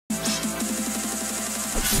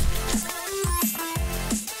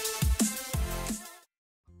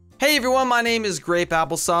Hey everyone, my name is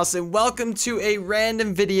Grapeapplesauce and welcome to a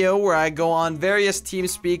random video where I go on various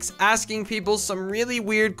TeamSpeaks asking people some really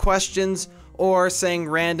weird questions or saying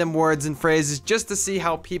random words and phrases just to see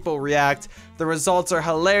how people react. The results are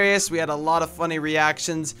hilarious. We had a lot of funny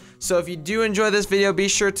reactions. So if you do enjoy this video, be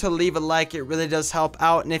sure to leave a like. It really does help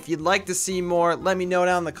out. And if you'd like to see more, let me know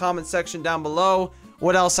down in the comment section down below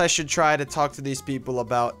what else I should try to talk to these people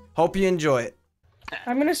about. Hope you enjoy it.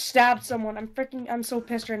 I'm gonna stab someone. I'm so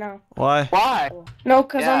pissed right now. Why? Why? No,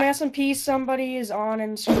 cause on SMP somebody is on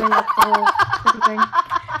and screwing up the whole thing.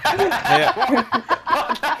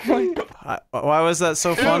 Yeah. Why was that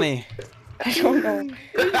so funny? I don't know.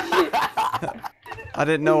 I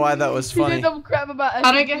didn't know why that was funny. How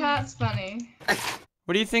do I get that's funny?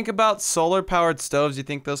 What do you think about solar-powered stoves? You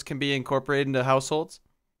think those can be incorporated into households?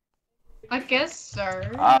 I guess so.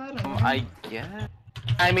 I don't know. I guess.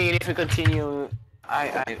 I mean, if we continue,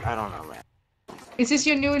 I don't know, man. Is this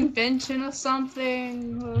your new invention or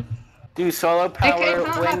something? Do solar power, Okay,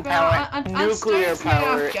 wind power, nuclear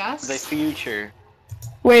power, gas. the future.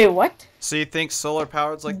 Wait, what? So you think solar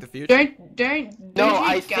powered's like the future? No,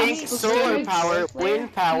 I think solar power,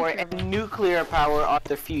 wind power, and nuclear power are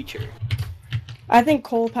the future. I think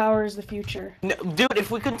coal power is the future. No, dude,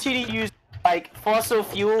 if we continue to use like fossil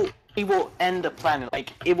fuel, it will end the planet.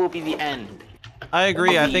 Like it will be the end. I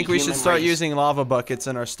agree. I think we should start using lava buckets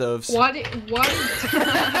in our stoves. What?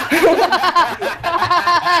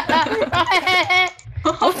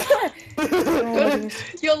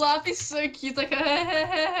 Your laugh is so cute, like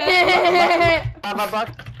Lava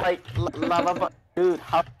bucket, like lava bucket. Dude,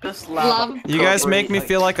 how does lava? You guys make me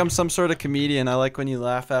feel like I'm some sort of comedian. I like when you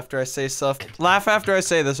laugh after I say stuff. Laugh after I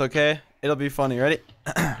say this, okay? It'll be funny. Ready?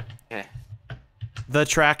 Okay. The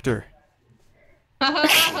tractor.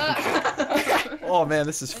 Oh man,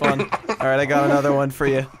 this is fun. Alright, I got another one for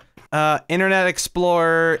you. Internet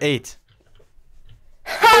Explorer 8.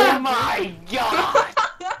 Oh my god!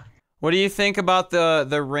 What do you think about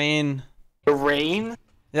the rain? The rain?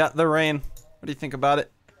 Yeah, the rain. What do you think about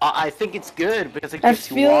it? I think it's good because it It gives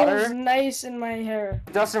feels water. nice in my hair. If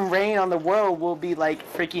it doesn't rain on the world, we'll be like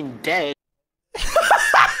freaking dead.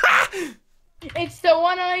 It's the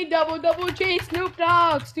one and only double J Snoop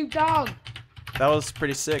Dogg. That was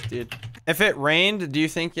pretty sick, dude. If it rained, do you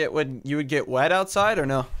think you would get wet outside or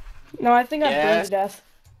no? No, I think I'd burn to death.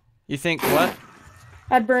 You think what?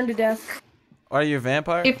 I'd burn to death. Are you a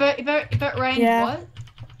vampire? If it rained, Yeah. what?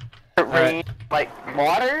 If it rain like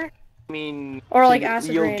water? I mean, Or like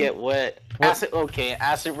acid you'll rain. get wet. Acid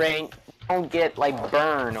rain. Don't get like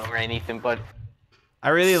burn or anything, but I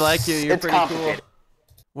really like you. You're it's pretty cool. complicated.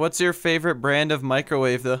 What's your favorite brand of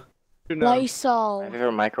microwave, though? Lysol. My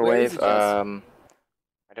favorite microwave, I'd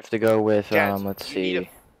have to go with, Jazz, let's see.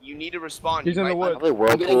 You need to respond. He's in the woods. Probably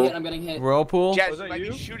Whirlpool. I'm getting hit. Whirlpool? Jazz, Was that might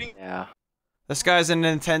you? be shooting. Yeah. This guy's in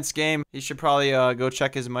an intense game. He should probably go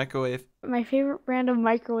check his microwave. My favorite brand of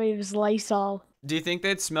microwave is Lysol. Do you think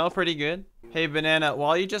they'd smell pretty good? Hey, Banana,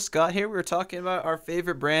 while you just got here, we were talking about our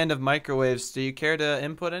favorite brand of microwaves. Do you care to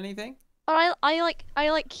input anything? Oh, I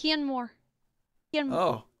like Kenmore.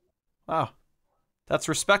 Oh. Wow. That's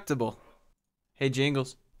respectable. Hey,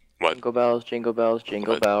 Jingles. What? Jingle bells,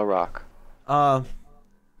 jingle bell rock.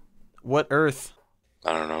 What Earth?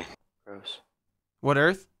 I don't know. Gross. What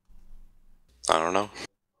Earth? I don't know.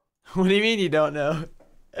 What do you mean you don't know?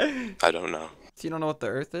 I don't know. So you don't know what the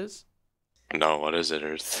Earth is? No, what is it,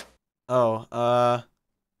 Earth? Oh, I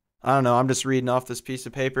don't know. I'm just reading off this piece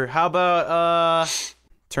of paper. How about,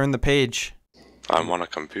 turn the page? I'm on a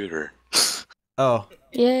computer. Oh.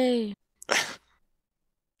 Yay.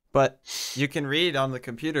 But you can read on the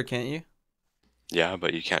computer, can't you? Yeah,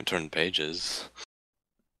 but you can't turn pages.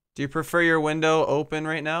 Do you prefer your window open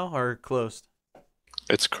right now or closed?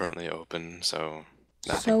 It's currently open, so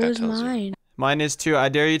I So think that is tells you. mine. Mine is too. I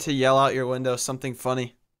dare you to yell out your window something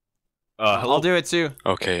funny. Hello. I'll do it too.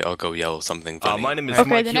 Okay, I'll go yell something funny. My name is Okay,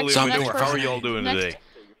 Mike the next- Helio. next How are person. y'all doing Next. today?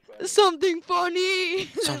 Something funny.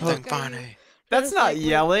 Something funny. That's not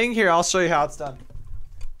yelling. Here, I'll show you how it's done.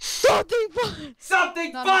 Something funny.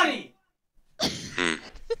 Something funny!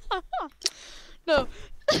 No.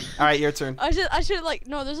 Alright, your turn. I should like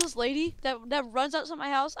no. There's this lady that runs outside my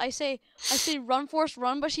house. I say run, Forrest,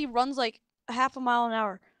 run, but she runs like a half a mile an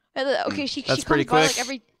hour. Okay, she That's she pretty comes by quick. like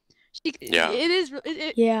every. Yeah. It is.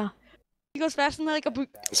 Yeah. She goes faster than like a.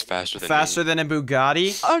 It's faster than Faster than a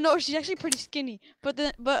Bugatti? Oh no, she's actually pretty skinny. But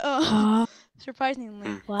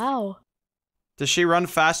surprisingly. Wow. Does she run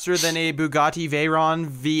faster than a Bugatti Veyron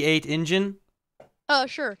V8 engine?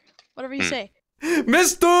 Sure. Whatever you say.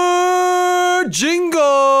 Mr.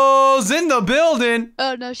 Jingles in the building!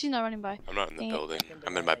 Oh no, she's not running by. I'm not in the Dang it. building.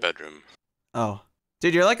 I'm in my bedroom. Oh.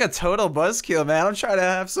 Dude, you're like a total buzzkill, man. I'm trying to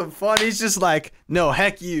have some fun. He's just like, no,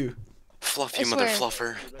 heck you. Fluff you, mother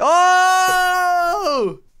fluffer.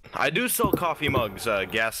 Oh! I do sell coffee mugs,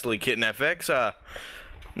 Ghastly Kitten FX,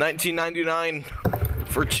 $19.99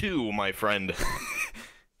 for 2, my friend.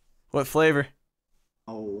 What flavor?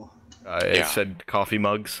 Oh. I said coffee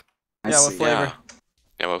mugs. Yeah, what flavor?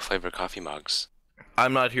 Yeah, what flavor coffee mugs?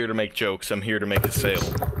 I'm not here to make jokes, I'm here to make a sale.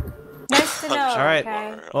 Nice to know. All right.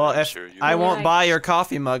 Okay. Well, I'm if sure you I will. won't buy your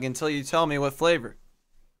coffee mug until you tell me what flavor.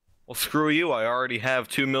 Well, screw you, I already have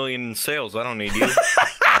 2 million in sales, I don't need you.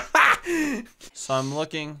 So I'm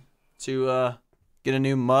looking to get a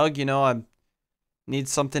new mug. You know, I need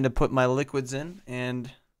something to put my liquids in, and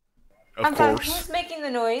Of course. Who's making the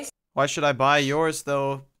noise? why should I buy yours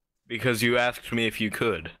though? Because you asked me if you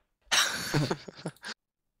could.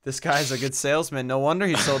 This guy's a good salesman. No wonder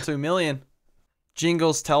he sold 2 million.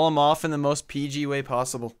 Jingles, tell him off in the most PG way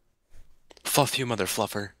possible. Fluff you, mother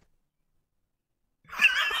fluffer.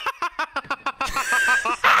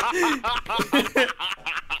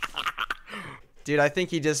 Dude, I think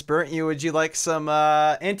he just burnt you. Would you like some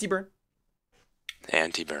anti-burn?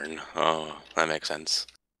 Anti-burn. Oh, that makes sense.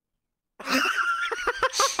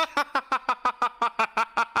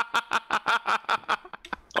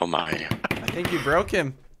 Oh my. I think you broke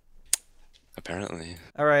him. Apparently.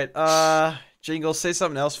 All right, Jingles, say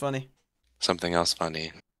something else funny. Something else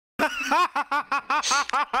funny.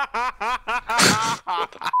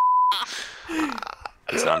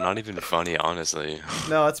 It's not even funny, honestly.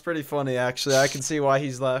 No, it's pretty funny actually. I can see why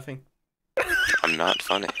he's laughing. I'm not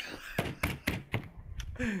funny.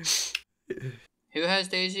 Who has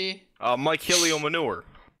Daisy? Mike Helio Manure.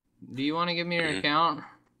 Do you want to give me your account?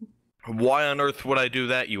 Why on earth would I do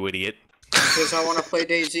that, you idiot? Because I want to play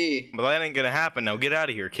Daisy. But that ain't gonna happen, now get out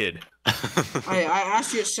of here, kid. I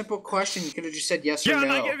asked you a simple question. You could have just said yes or Yeah, no.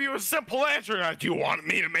 and I gave you a simple answer. Now, do you want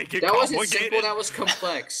me to make it That complicated? wasn't simple, that was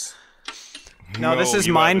complex. No, this is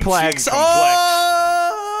you haven't Mindplex. seen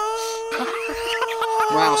Oh!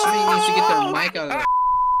 Wow, somebody needs to get their mic out of there.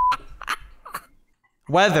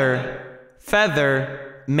 Weather,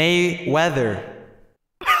 feather, may weather.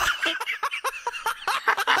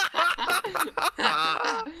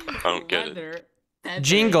 I don't get it.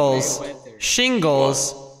 Jingles,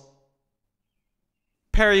 shingles,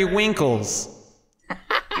 periwinkles.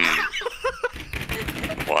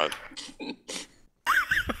 What?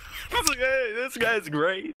 This guy's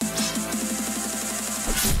great.